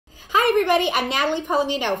everybody, I'm Natalie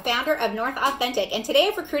Palomino, founder of North Authentic, and today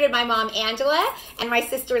I've recruited my mom Angela and my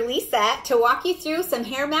sister Lisa to walk you through some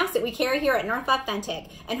hair masks that we carry here at North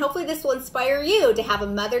Authentic, and hopefully this will inspire you to have a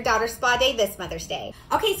mother-daughter spa day this Mother's Day.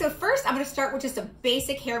 Okay, so first I'm going to start with just a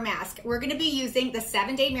basic hair mask. We're going to be using the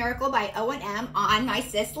 7-Day Miracle by O&M on my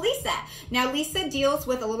sis Lisa. Now Lisa deals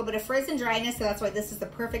with a little bit of frizz and dryness, so that's why this is the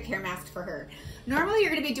perfect hair mask for her. Normally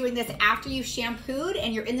you're going to be doing this after you've shampooed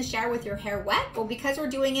and you're in the shower with your hair wet. Well, because we're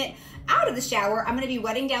doing it out of the shower, I'm going to be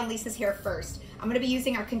wetting down Lisa's hair first. I'm going to be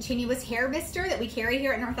using our continuous hair mister that we carry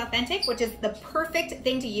here at North Authentic, which is the perfect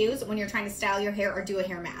thing to use when you're trying to style your hair or do a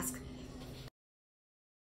hair mask.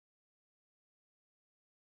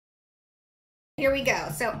 Here we go.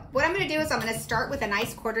 So what I'm going to do is I'm going to start with a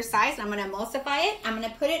nice quarter size and I'm going to emulsify it. I'm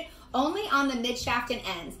going to put it only on the mid shaft and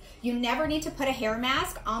ends. You never need to put a hair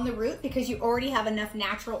mask on the root because you already have enough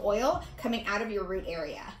natural oil coming out of your root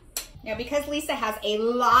area. Now because Lisa has a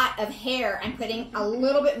lot of hair, I'm putting a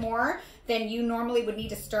little bit more than you normally would need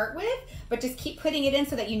to start with, but just keep putting it in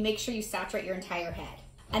so that you make sure you saturate your entire head.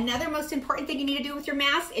 Another most important thing you need to do with your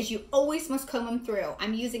mask is you always must comb them through.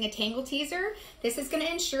 I'm using a tangle teaser. This is going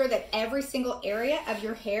to ensure that every single area of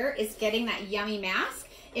your hair is getting that yummy mask.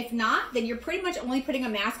 If not, then you're pretty much only putting a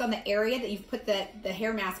mask on the area that you've put the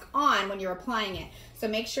hair mask on when you're applying it. So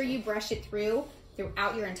make sure you brush it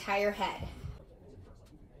throughout your entire head.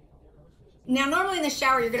 Now normally in the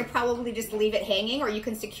shower you're going to probably just leave it hanging, or you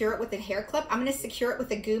can secure it with a hair clip. I'm going to secure it with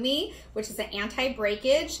a gumi, which is an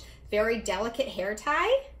anti-breakage, very delicate hair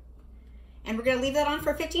tie. And we're going to leave that on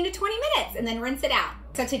for 15 to 20 minutes and then rinse it out.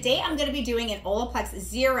 So today I'm going to be doing an Olaplex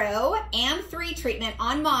 0 and 3 treatment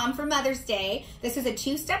on mom for Mother's Day. This is a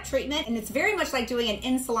 2-step treatment and it's very much like doing an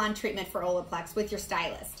in-salon treatment for Olaplex with your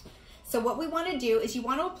stylist. So what we want to do is you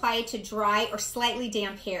want to apply it to dry or slightly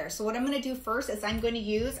damp hair. So what I'm going to do first is I'm going to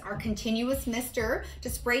use our continuous mister to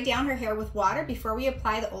spray down her hair with water before we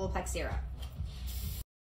apply the Olaplex 0.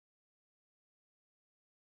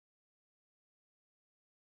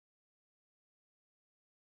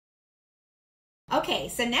 Okay,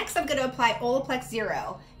 so next I'm going to apply Olaplex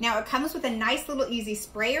 0. Now it comes with a nice little easy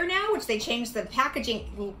sprayer now, which they changed the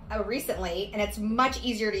packaging recently, and it's much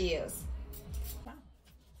easier to use.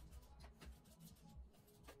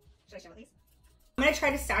 Should I show these? I'm going to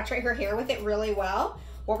try to saturate her hair with it really well.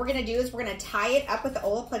 What we're going to do is we're going to tie it up with the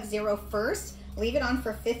Olaplex 0 first, leave it on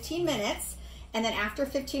for 15 minutes, and then after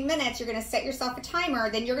 15 minutes you're going to set yourself a timer,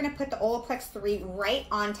 then you're going to put the Olaplex 3 right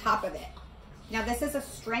on top of it. Now this is a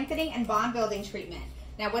strengthening and bond building treatment.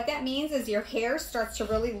 Now what that means is your hair starts to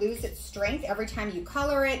really lose its strength every time you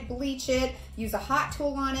color it, bleach it, use a hot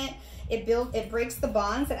tool on it. It breaks the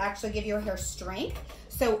bonds that actually give your hair strength.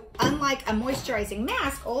 So unlike a moisturizing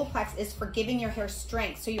mask, Olaplex is for giving your hair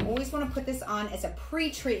strength. So you always want to put this on as a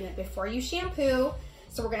pre-treatment before you shampoo.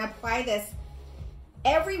 So we're going to apply this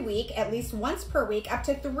every week, at least once per week, up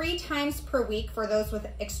to 3 times per week for those with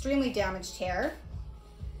extremely damaged hair.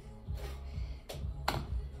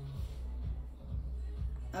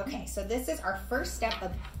 Okay, so this is our first step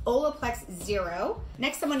of Olaplex 0.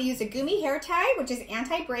 Next, I'm going to use a gumi hair tie, which is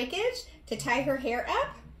anti-breakage, to tie her hair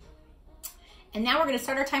up. And now we're going to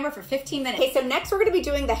start our timer for 15 minutes. Okay, so next we're going to be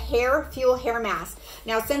doing the Hair Fuel Hair Mask.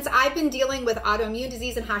 Now, since I've been dealing with autoimmune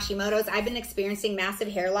disease and Hashimoto's, I've been experiencing massive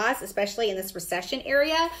hair loss, especially in this recession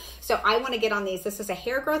area. So I want to get on these. This is a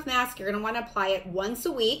hair growth mask. You're going to want to apply it once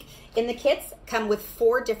a week. In the kits come with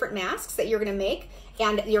 4 different masks that you're going to make,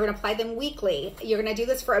 and you're going to apply them weekly. You're going to do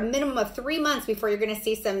this for a minimum of 3 months before you're going to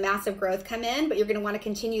see some massive growth come in, but you're going to want to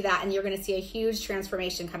continue that and you're going to see a huge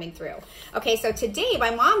transformation coming through. Okay, so today my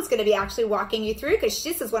mom's going to be actually walking you through, because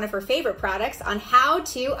this is one of her favorite products, on how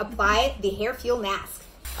to apply the Hair Fuel Mask.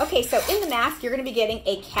 Okay, so in the mask you're going to be getting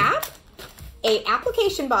a cap, a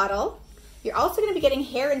application bottle. You're also going to be getting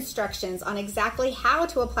hair instructions on exactly how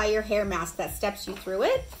to apply your hair mask that steps you through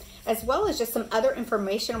it, as well as just some other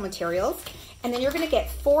informational materials. And then you're going to get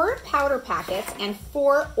 4 powder packets and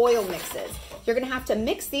 4 oil mixes. You're going to have to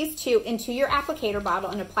mix these 2 into your applicator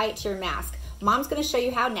bottle and apply it to your mask. Mom's going to show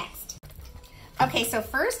you how next. Okay, so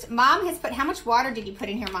first, Mom has put, how much water did you put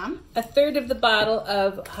in here, Mom? 1/3 of the bottle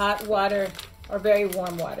of hot water or very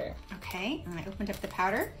warm water. Okay, and I opened up the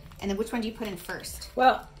powder. And then which one do you put in first?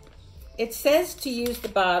 Well, it says to use the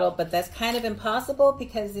bottle, but that's kind of impossible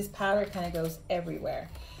because this powder kind of goes everywhere.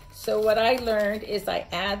 So what I learned is I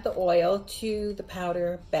add the oil to the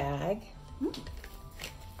powder bag.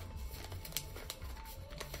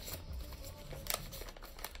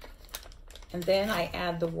 And then I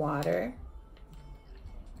add the water.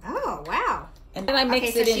 Oh, wow. And then I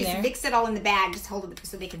mix it in there. She's mixed it all in the bag. Just hold it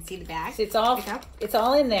so they can see the bag. So it's all in there. It's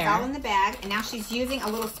all in the bag. And now she's using a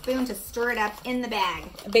little spoon to stir it up in the bag.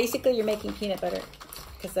 Basically, you're making peanut butter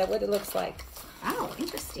because that's what it looks like. Oh,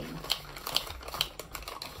 interesting.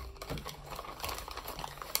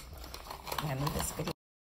 I'm gonna move this video.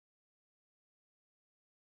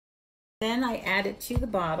 Then I add it to the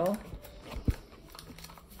bottle.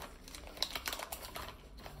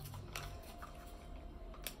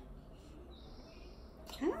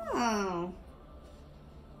 Oh.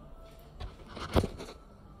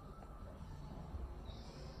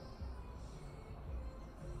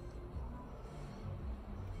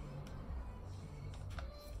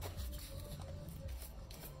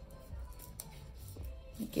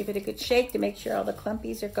 Give it a good shake to make sure all the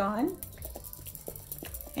clumpies are gone.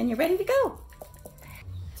 And you're ready to go.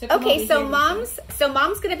 Okay, so mom's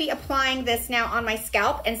gonna be applying this now on my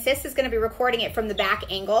scalp, and sis is gonna be recording it from the back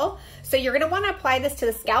angle. So you're gonna wanna apply this to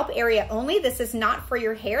the scalp area only. This is not for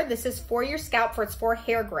your hair. This is for your scalp, it's for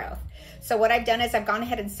hair growth. So what I've done is I've gone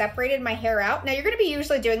ahead and separated my hair out. Now you're gonna be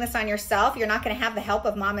usually doing this on yourself. You're not gonna have the help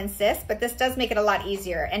of mom and sis, but this does make it a lot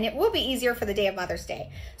easier, and it will be easier for the day of Mother's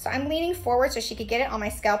Day. So I'm leaning forward so she could get it on my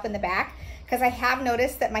scalp in the back, because I have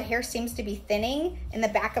noticed that my hair seems to be thinning in the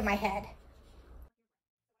back of my head.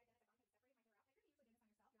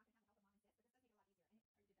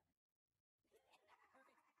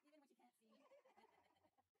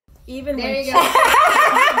 Even there when you go.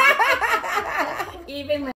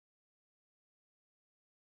 Even when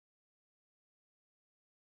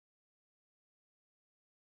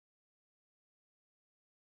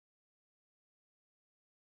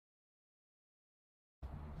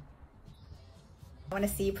I want to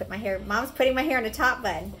see you put my hair. Mom's putting my hair in a top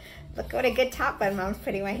bun. Look what a good top bun Mom's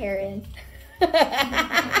putting my hair in.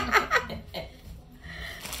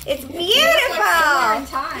 It's beautiful. In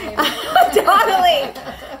time. Totally.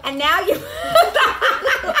 And now you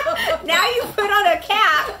put on a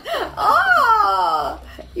cap. Oh,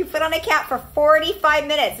 you put on a cap for 45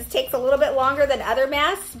 minutes. This takes a little bit longer than other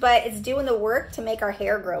masks, but it's doing the work to make our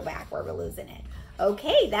hair grow back where we're losing it.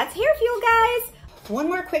 Okay, that's hair fuel, guys. One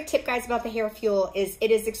more quick tip, guys, about the hair fuel is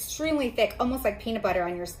it is extremely thick, almost like peanut butter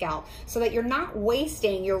on your scalp, so that you're not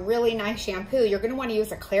wasting your really nice shampoo. You're going to want to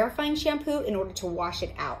use a clarifying shampoo in order to wash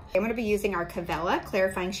it out. I'm going to be using our Cavella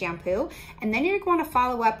clarifying shampoo, and then you're going to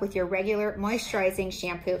follow up with your regular moisturizing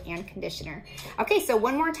shampoo and conditioner. Okay, so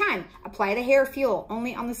one more time. Apply the hair fuel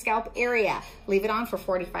only on the scalp area. Leave it on for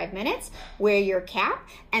 45 minutes. Wear your cap,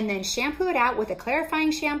 and then shampoo it out with a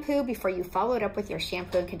clarifying shampoo before you follow it up with your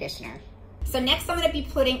shampoo and conditioner. So next I'm going to be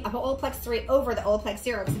putting a Olaplex 3 over the Olaplex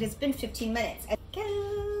 0 because it has been 15 minutes. Let's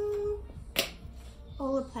go.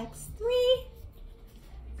 Olaplex 3.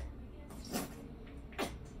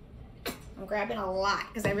 I'm grabbing a lot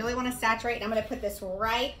because I really want to saturate, and I'm going to put this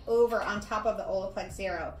right over on top of the Olaplex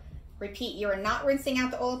 0. Repeat, you are not rinsing out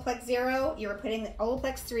the Olaplex 0. You are putting the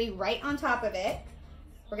Olaplex 3 right on top of it.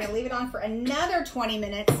 We're going to leave it on for another 20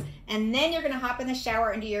 minutes, and then you're going to hop in the shower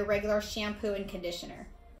and do your regular shampoo and conditioner.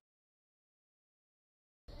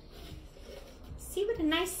 See what a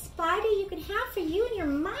nice spider you can have for you and your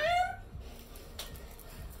mom?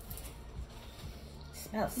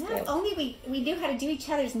 smells Not good. only we knew how to do each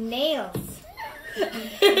other's nails.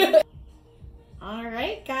 All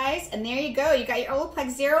right, guys, and there you go. You got your Olaplex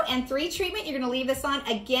 0 and 3 treatment. You're gonna leave this on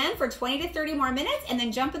again for 20 to 30 more minutes, and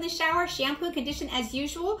then jump in the shower, shampoo and condition as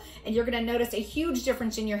usual, and you're gonna notice a huge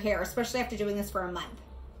difference in your hair, especially after doing this for a month.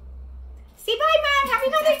 Say bye, Mom. Happy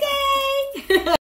Mother's Day.